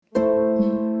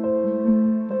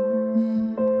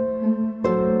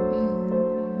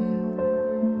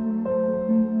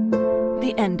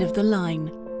End of the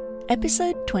Line,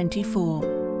 Episode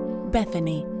 24,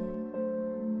 Bethany.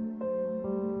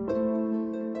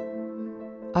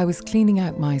 I was cleaning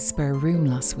out my spare room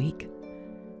last week.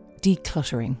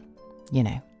 Decluttering, you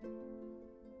know.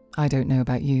 I don't know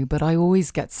about you, but I always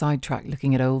get sidetracked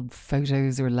looking at old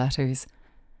photos or letters,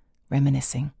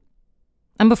 reminiscing.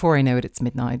 And before I know it, it's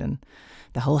midnight and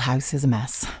the whole house is a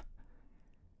mess.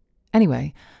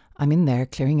 Anyway, I'm in there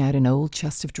clearing out an old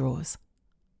chest of drawers.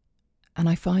 And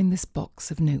I find this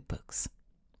box of notebooks.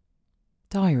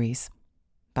 Diaries,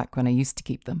 back when I used to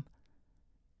keep them.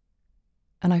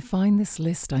 And I find this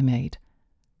list I made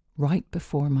right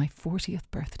before my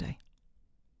 40th birthday.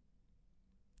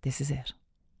 This is it.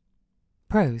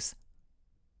 Pros.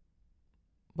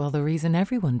 Well, the reason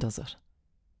everyone does it.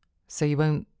 So you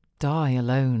won't die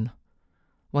alone.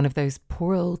 One of those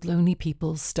poor old lonely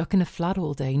people stuck in a flat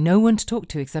all day, no one to talk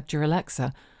to except your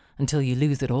Alexa, until you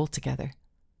lose it altogether.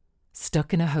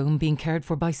 Stuck in a home being cared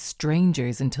for by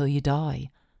strangers until you die.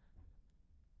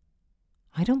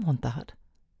 I don't want that.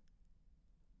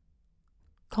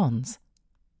 Cons.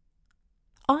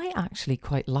 I actually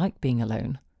quite like being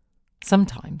alone.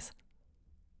 Sometimes.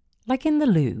 Like in the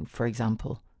loo, for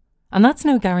example. And that's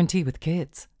no guarantee with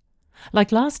kids.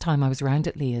 Like last time I was round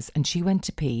at Leah's and she went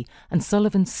to pee and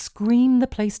Sullivan screamed the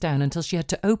place down until she had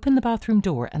to open the bathroom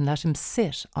door and let him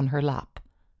sit on her lap.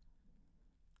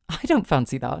 I don't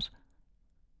fancy that.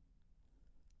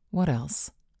 What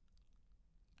else?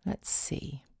 Let's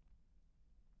see.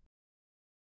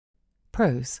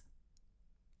 Pros.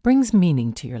 Brings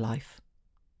meaning to your life.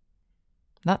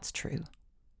 That's true.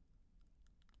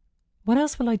 What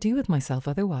else will I do with myself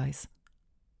otherwise?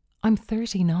 I'm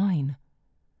 39.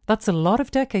 That's a lot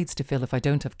of decades to fill if I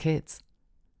don't have kids.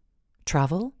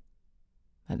 Travel?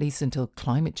 At least until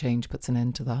climate change puts an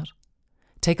end to that.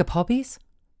 Take up hobbies?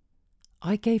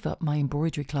 I gave up my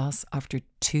embroidery class after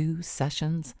 2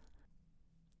 sessions.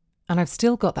 And I've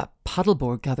still got that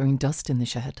paddleboard gathering dust in the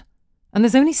shed. And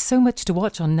there's only so much to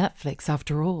watch on Netflix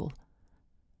after all.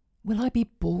 Will I be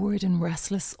bored and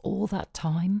restless all that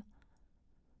time?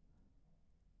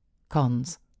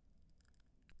 Cons.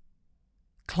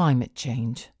 Climate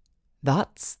change.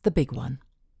 That's the big one.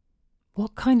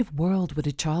 What kind of world would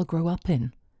a child grow up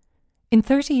in? In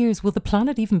 30 years, will the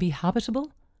planet even be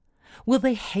habitable? Will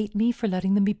they hate me for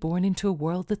letting them be born into a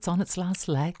world that's on its last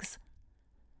legs?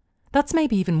 That's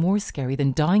maybe even more scary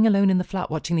than dying alone in the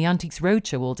flat watching the Antiques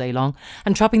Roadshow all day long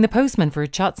and trapping the postman for a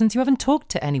chat since you haven't talked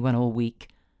to anyone all week.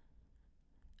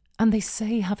 And they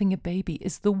say having a baby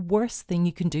is the worst thing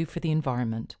you can do for the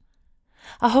environment.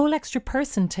 A whole extra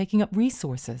person taking up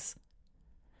resources.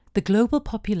 The global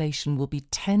population will be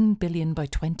 10 billion by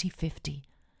 2050,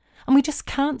 and we just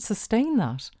can't sustain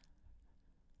that.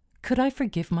 Could I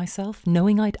forgive myself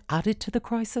knowing I'd added to the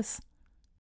crisis?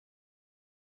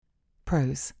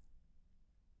 Pros.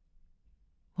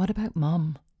 What about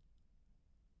Mum?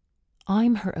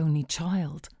 I'm her only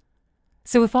child,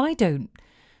 so if I don't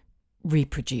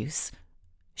reproduce,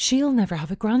 she'll never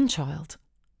have a grandchild.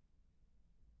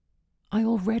 I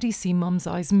already see Mum's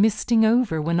eyes misting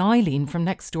over when Eileen from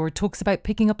next door talks about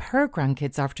picking up her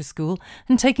grandkids after school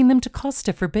and taking them to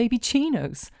Costa for baby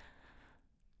chinos.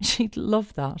 She'd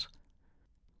love that.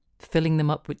 Filling them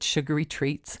up with sugary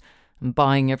treats and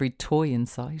buying every toy in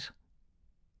sight.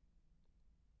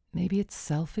 Maybe it's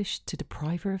selfish to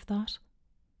deprive her of that.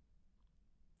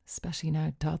 Especially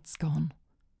now Dad's gone.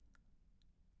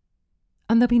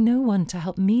 And there'll be no one to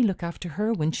help me look after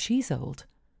her when she's old.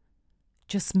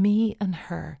 Just me and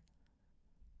her.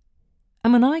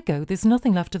 And when I go, there's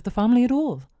nothing left of the family at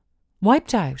all.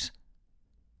 Wiped out.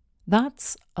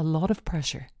 That's a lot of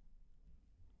pressure.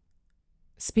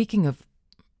 Speaking of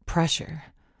pressure,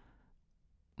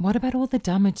 what about all the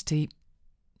damage to,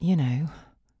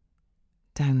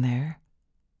 down there?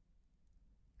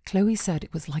 Chloe said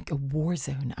it was like a war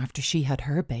zone after she had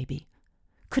her baby.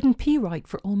 Couldn't pee right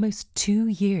for almost 2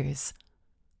 years.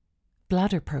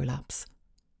 Bladder prolapse.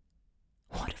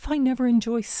 What if I never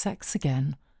enjoy sex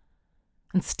again?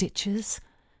 And stitches?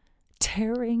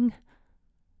 Tearing?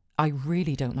 I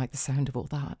really don't like the sound of all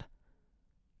that.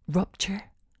 Rupture?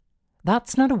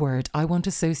 That's not a word I want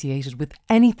associated with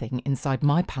anything inside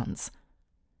my pants.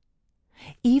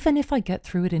 Even if I get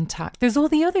through it intact, there's all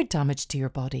the other damage to your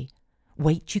body.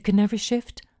 Weight you can never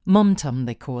shift, mum-tum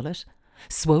they call it.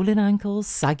 Swollen ankles,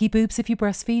 saggy boobs if you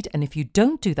breastfeed, and if you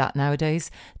don't do that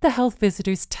nowadays, the health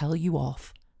visitors tell you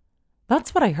off.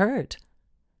 That's what I heard.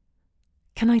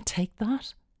 Can I take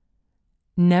that?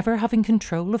 Never having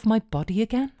control of my body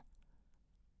again?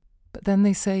 But then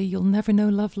they say you'll never know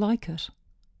love like it.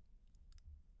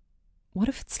 What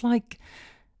if it's like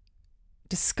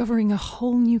discovering a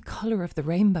whole new colour of the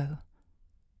rainbow.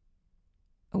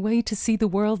 A way to see the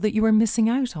world that you are missing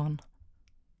out on.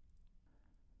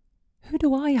 Who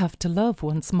do I have to love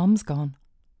once Mum's gone?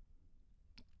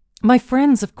 My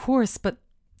friends, of course, but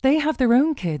they have their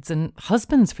own kids and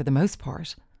husbands for the most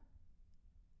part.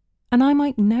 And I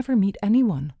might never meet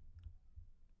anyone.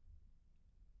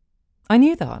 I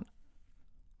knew that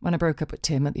when I broke up with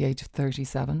Tim at the age of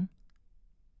 37.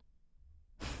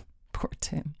 Poor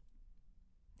Tim.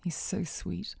 He's so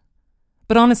sweet.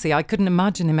 But honestly, I couldn't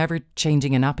imagine him ever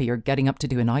changing a nappy or getting up to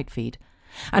do a night feed.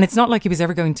 And it's not like he was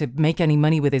ever going to make any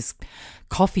money with his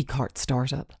coffee cart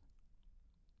startup.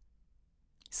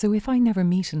 So if I never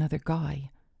meet another guy,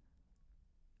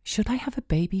 should I have a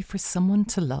baby for someone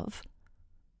to love?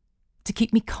 To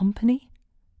keep me company?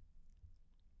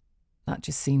 That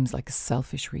just seems like a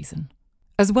selfish reason.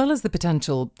 As well as the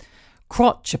potential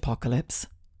crotch apocalypse,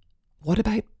 what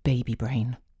about baby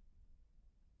brain?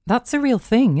 That's a real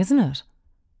thing, isn't it?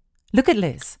 Look at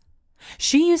Liz.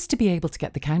 She used to be able to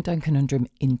get the countdown conundrum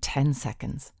in 10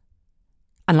 seconds.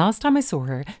 And last time I saw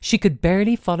her, she could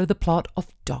barely follow the plot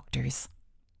of Doctors.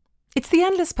 It's the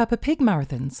endless Peppa Pig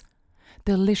marathons.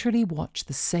 They'll literally watch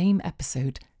the same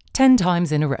episode 10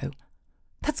 times in a row.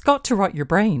 That's got to rot your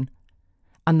brain.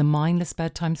 And the mindless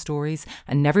bedtime stories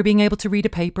and never being able to read a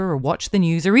paper or watch the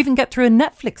news or even get through a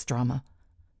Netflix drama.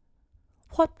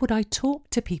 What would I talk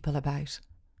to people about?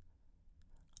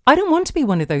 I don't want to be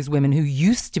one of those women who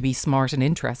used to be smart and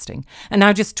interesting and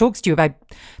now just talks to you about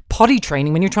potty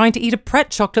training when you're trying to eat a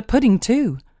Pret chocolate pudding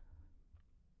too.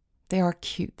 They are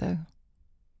cute though,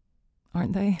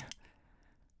 aren't they?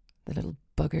 The little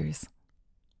buggers.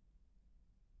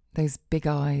 Those big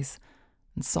eyes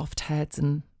and soft heads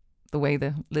and the way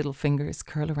the little fingers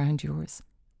curl around yours.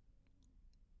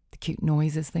 The cute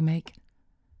noises they make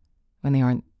when they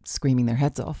aren't screaming their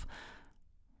heads off.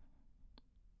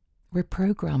 We're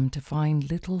programmed to find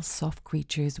little soft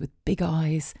creatures with big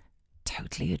eyes,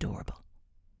 totally adorable.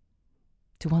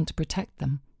 To want to protect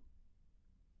them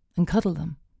and cuddle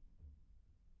them.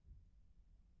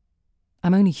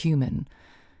 I'm only human.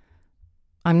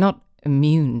 I'm not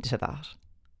immune to that.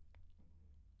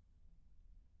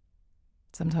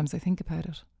 Sometimes I think about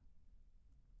it.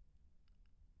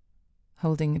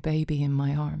 Holding a baby in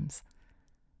my arms.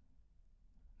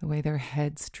 The way their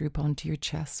heads droop onto your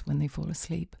chest when they fall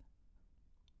asleep.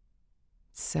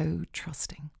 So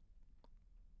trusting.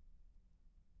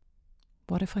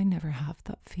 What if I never have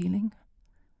that feeling?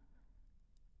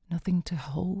 Nothing to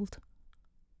hold?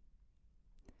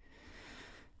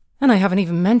 And I haven't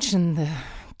even mentioned the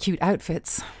cute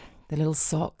outfits, the little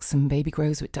socks and baby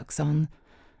grows with ducks on.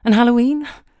 And Halloween?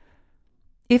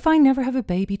 If I never have a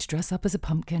baby to dress up as a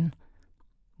pumpkin,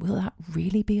 will that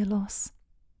really be a loss?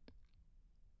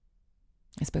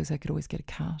 I suppose I could always get a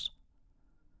cat.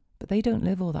 But they don't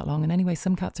live all that long, and anyway,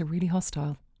 some cats are really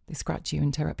hostile. They scratch you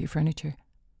and tear up your furniture.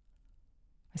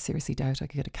 I seriously doubt I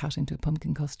could get a cat into a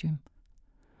pumpkin costume.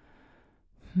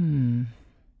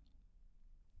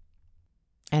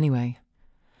 Anyway,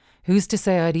 who's to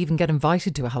say I'd even get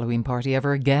invited to a Halloween party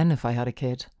ever again if I had a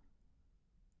kid?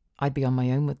 I'd be on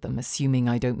my own with them, assuming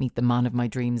I don't meet the man of my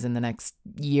dreams in the next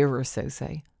year or so,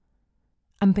 say.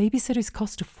 And babysitters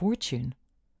cost a fortune.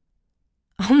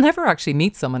 I'll never actually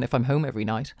meet someone if I'm home every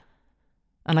night.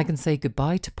 And I can say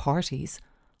goodbye to parties,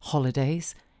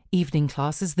 holidays, evening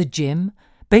classes, the gym,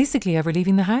 basically ever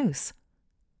leaving the house.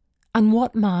 And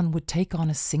what man would take on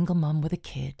a single mum with a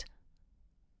kid?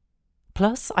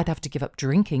 Plus, I'd have to give up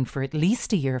drinking for at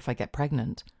least a year if I get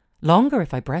pregnant, longer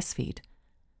if I breastfeed.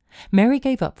 Mary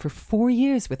gave up for 4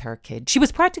 years with her kid. She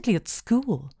was practically at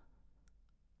school.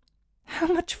 How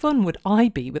much fun would I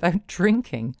be without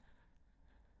drinking?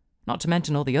 Not to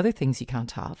mention all the other things you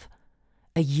can't have.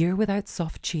 A year without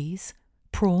soft cheese,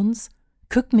 prawns,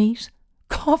 cooked meat,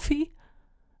 coffee.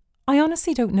 I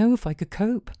honestly don't know if I could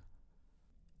cope.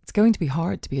 It's going to be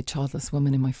hard to be a childless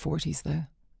woman in my 40s, though.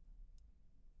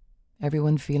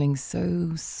 Everyone feeling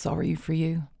so sorry for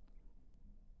you.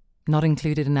 Not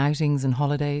included in outings and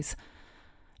holidays.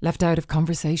 Left out of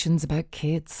conversations about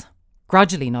kids.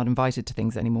 Gradually not invited to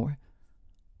things anymore.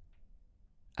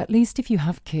 At least if you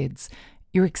have kids,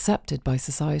 you're accepted by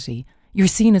society. You're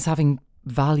seen as having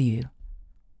value.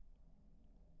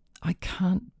 I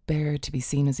can't bear to be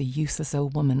seen as a useless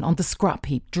old woman on the scrap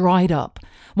heap, dried up,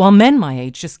 while men my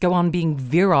age just go on being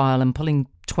virile and pulling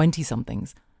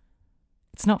 20-somethings.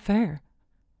 It's not fair.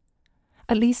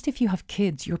 At least if you have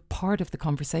kids, you're part of the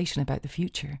conversation about the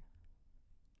future.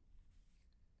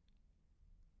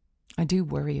 I do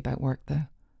worry about work, though.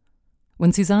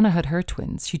 When Susanna had her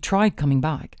twins, she tried coming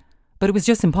back, but it was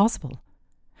just impossible.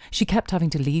 She kept having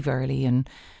to leave early, and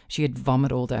she had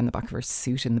vomit all down the back of her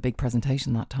suit in the big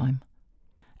presentation that time.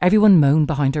 Everyone moaned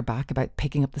behind her back about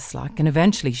picking up the slack, and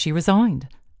eventually she resigned.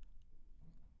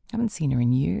 I haven't seen her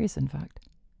in years, in fact.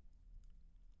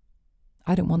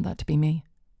 I don't want that to be me.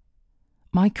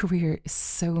 My career is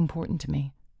so important to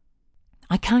me.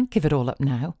 I can't give it all up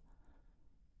now.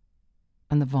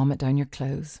 And the vomit down your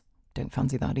clothes, don't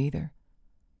fancy that either.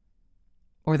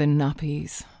 Or the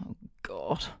nappies, oh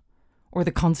God. Or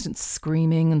the constant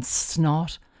screaming and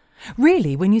snot.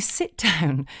 Really, when you sit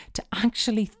down to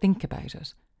actually think about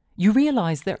it, you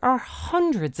realise there are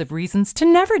hundreds of reasons to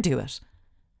never do it.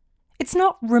 It's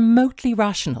not remotely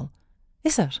rational,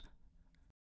 is it?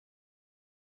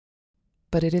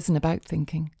 But it isn't about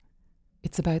thinking.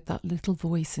 It's about that little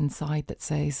voice inside that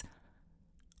says,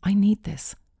 I need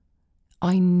this.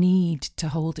 I need to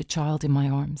hold a child in my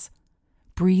arms,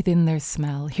 breathe in their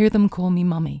smell, hear them call me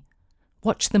mummy,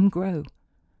 watch them grow,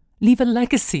 leave a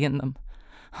legacy in them.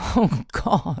 Oh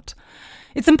God,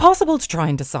 it's impossible to try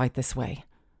and decide this way.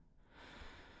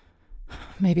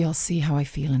 Maybe I'll see how I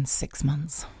feel in 6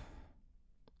 months.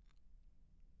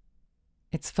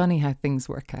 It's funny how things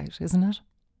work out, isn't it?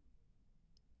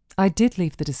 I did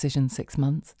leave the decision 6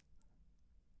 months.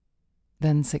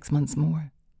 Then 6 months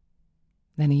more.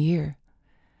 Then a year.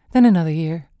 Then another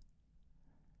year.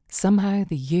 Somehow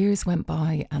the years went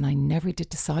by and I never did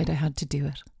decide I had to do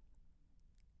it.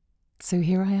 So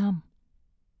here I am.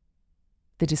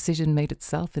 The decision made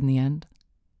itself in the end.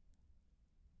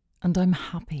 And I'm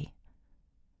happy.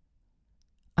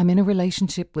 I'm in a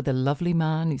relationship with a lovely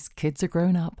man whose kids are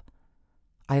grown up.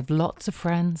 I have lots of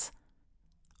friends.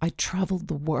 I travelled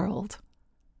the world.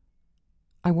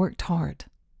 I worked hard.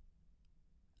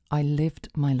 I lived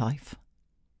my life.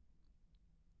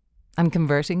 I'm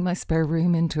converting my spare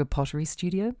room into a pottery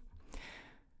studio.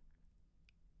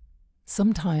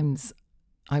 Sometimes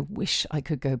I wish I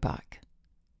could go back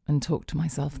and talk to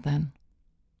myself then,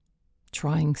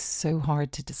 trying so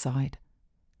hard to decide,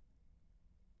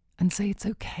 and say it's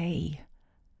okay.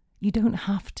 You don't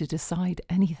have to decide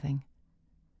anything.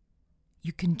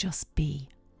 You can just be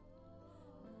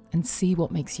and see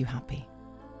what makes you happy.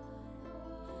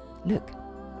 Look,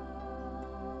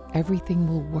 everything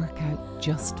will work out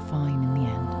just fine in the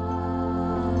end.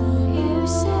 You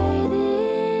say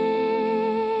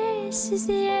this is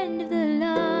the end of the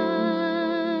line.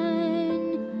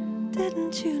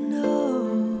 Didn't you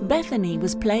know? Bethany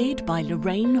was played by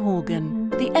Lorraine Horgan.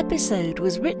 The episode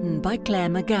was written by Claire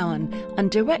McGowan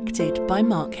and directed by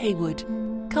Mark Heywood.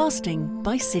 Casting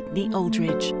by Sydney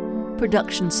Aldridge.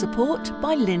 Production support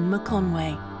by Lynn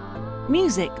McConway.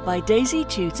 Music by Daisy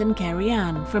Tute and Kerry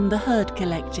Ann from the Herd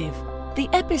Collective. The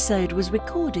episode was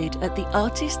recorded at the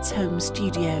Artist's Home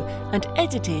Studio and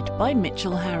edited by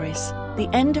Mitchell Harris. The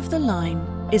End of the Line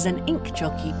is an Ink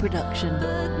Jockey production.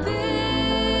 But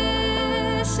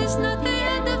this is not the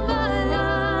end of my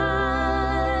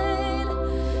line.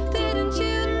 Didn't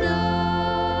you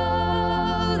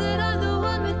know that I'm the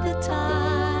one with the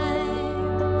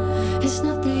time? It's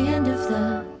not the end of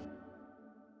the